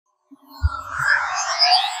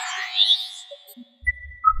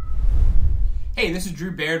Hey, this is Drew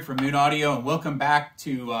Baird from Moon Audio, and welcome back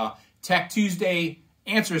to Tech Tuesday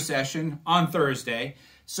answer session on Thursday.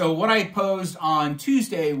 So what I posed on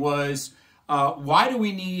Tuesday was, why do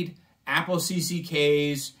we need Apple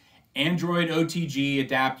CCKs, Android OTG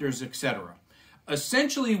adapters, etc.?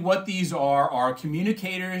 Essentially what these are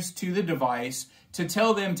communicators to the device to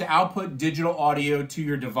tell them to output digital audio to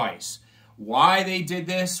your device. Why they did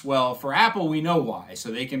this? Well, for Apple, we know why. So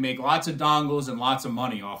they can make lots of dongles and lots of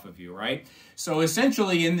money off of you, right? So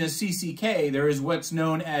essentially in this CCK, there is what's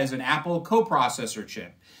known as an Apple coprocessor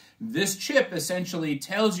chip. This chip essentially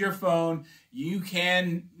tells your phone you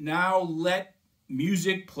can now let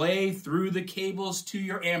music play through the cables to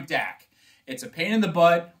your amp DAC. It's a pain in the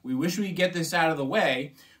butt. We wish we could get this out of the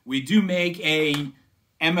way. We do make a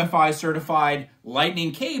MFI certified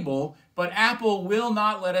lightning cable, but Apple will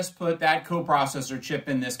not let us put that coprocessor chip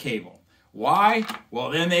in this cable. Why?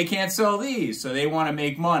 Well, then they can't sell these, so they want to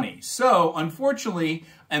make money. So, unfortunately,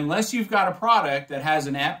 unless you've got a product that has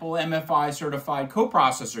an Apple MFI certified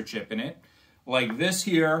coprocessor chip in it, like this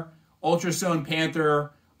here, Ultrasone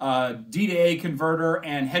Panther D to A converter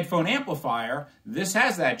and headphone amplifier, this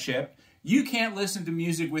has that chip, you can't listen to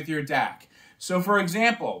music with your DAC. So, for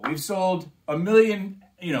example, we've sold 1 million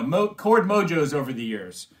Chord Mojos over the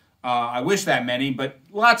years. I wish that many, but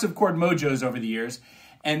lots of Chord Mojos over the years.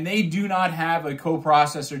 And they do not have a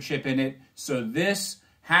coprocessor chip in it. So this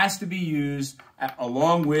has to be used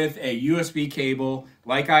along with a USB cable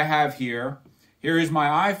like I have here. Here is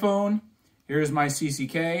my iPhone. Here is my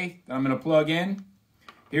CCK that I'm going to plug in.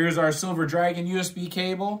 Here's our Silver Dragon USB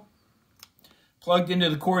cable plugged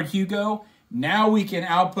into the Chord Hugo. Now we can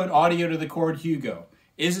output audio to the Chord Hugo.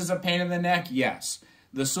 Is this a pain in the neck? Yes.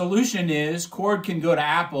 The solution is Chord can go to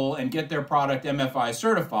Apple and get their product MFI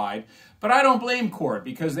certified, but I don't blame Chord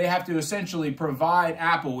because they have to essentially provide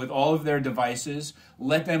Apple with all of their devices,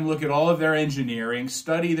 let them look at all of their engineering,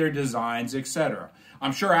 study their designs, etc.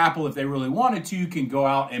 I'm sure Apple, if they really wanted to, can go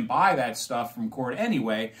out and buy that stuff from Chord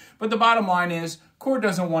anyway, but the bottom line is Chord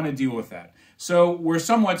doesn't want to deal with that. So we're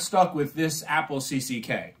somewhat stuck with this Apple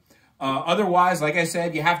CCK. Otherwise, like I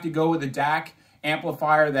said, you have to go with a DAC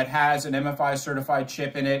amplifier that has an MFI certified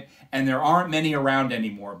chip in it, and there aren't many around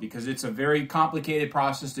anymore because it's a very complicated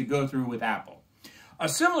process to go through with Apple. A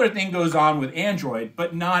similar thing goes on with Android,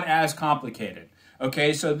 but not as complicated.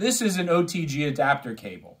 Okay, so this is an OTG adapter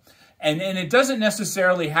cable, and it doesn't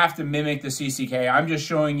necessarily have to mimic the CCK. I'm just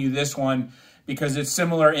showing you this one because it's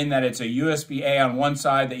similar in that it's a USB-A on one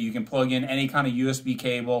side that you can plug in any kind of USB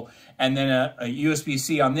cable, and then a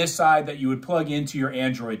USB-C on this side that you would plug into your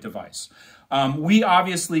Android device. We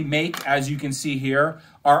obviously make, as you can see here,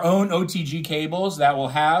 our own OTG cables that will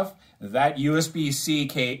have that USB-C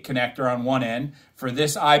connector on one end for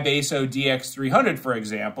this iBasso DX300, for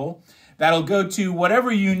example. That'll go to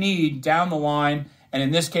whatever you need down the line, and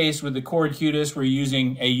in this case, with the Chord Qtis, we're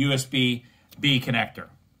using a USB-B connector.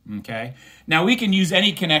 Okay. Now, we can use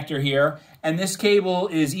any connector here, and this cable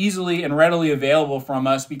is easily and readily available from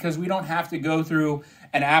us because we don't have to go through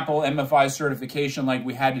an Apple MFI certification like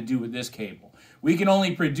we had to do with this cable. We can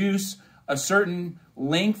only produce a certain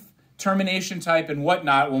length, termination type, and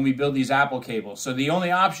whatnot when we build these Apple cables. So the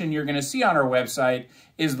only option you're going to see on our website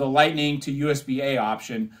is the Lightning to USB-A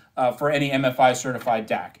option for any MFI certified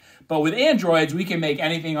DAC. But with Androids, we can make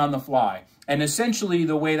anything on the fly. And essentially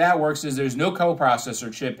the way that works is there's no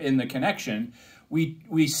coprocessor chip in the connection.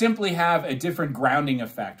 We simply have a different grounding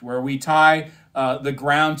effect where we tie the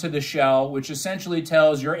ground to the shell, which essentially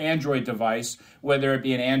tells your Android device, whether it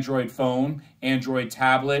be an Android phone, Android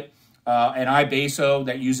tablet, an iBasso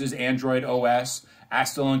that uses Android OS,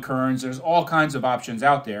 Astel and Kearns, there's all kinds of options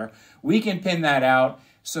out there. We can pin that out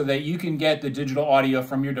so that you can get the digital audio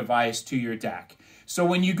from your device to your DAC. So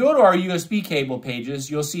when you go to our USB cable pages,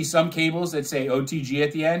 you'll see some cables that say OTG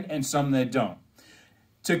at the end and some that don't.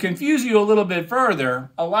 To confuse you a little bit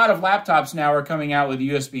further, a lot of laptops now are coming out with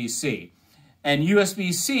USB-C. And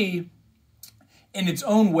USB-C, in its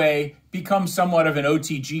own way, becomes somewhat of an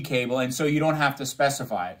OTG cable, and so you don't have to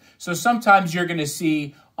specify it. So sometimes you're going to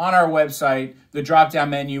see on our website the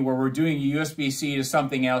drop-down menu where we're doing a USB-C to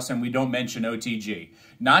something else and we don't mention OTG.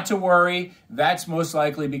 Not to worry, that's most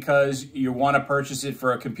likely because you want to purchase it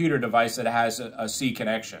for a computer device that has a C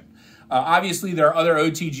connection. Obviously, there are other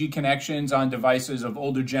OTG connections on devices of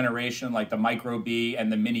older generation like the Micro B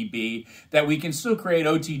and the Mini B that we can still create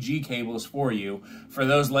OTG cables for you for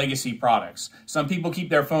those legacy products. Some people keep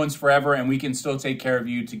their phones forever and we can still take care of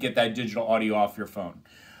you to get that digital audio off your phone.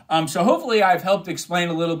 So hopefully I've helped explain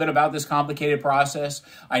a little bit about this complicated process.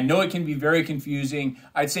 I know it can be very confusing.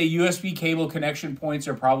 I'd say USB cable connection points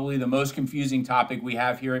are probably the most confusing topic we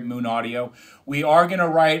have here at Moon Audio. We are going to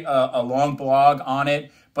write a long blog on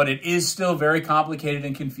it, but it is still very complicated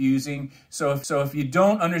and confusing. So if you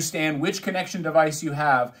don't understand which connection device you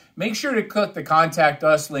have, make sure to click the Contact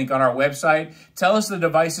Us link on our website. Tell us the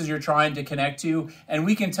devices you're trying to connect to, and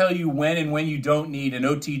we can tell you when and when you don't need an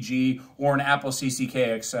OTG or an Apple CCK,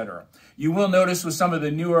 etc. You will notice with some of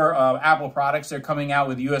the newer Apple products, they're coming out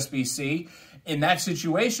with USB-C. In that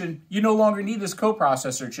situation, you no longer need this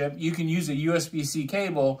coprocessor chip. You can use a USB-C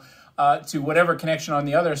cable to whatever connection on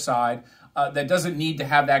the other side that doesn't need to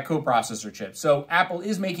have that coprocessor chip. So Apple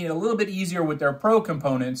is making it a little bit easier with their Pro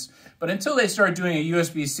components, but until they start doing a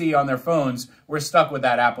USB-C on their phones, we're stuck with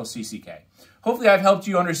that Apple CCK. Hopefully I've helped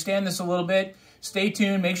you understand this a little bit. Stay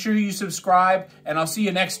tuned, make sure you subscribe, and I'll see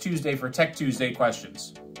you next Tuesday for Tech Tuesday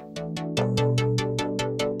questions.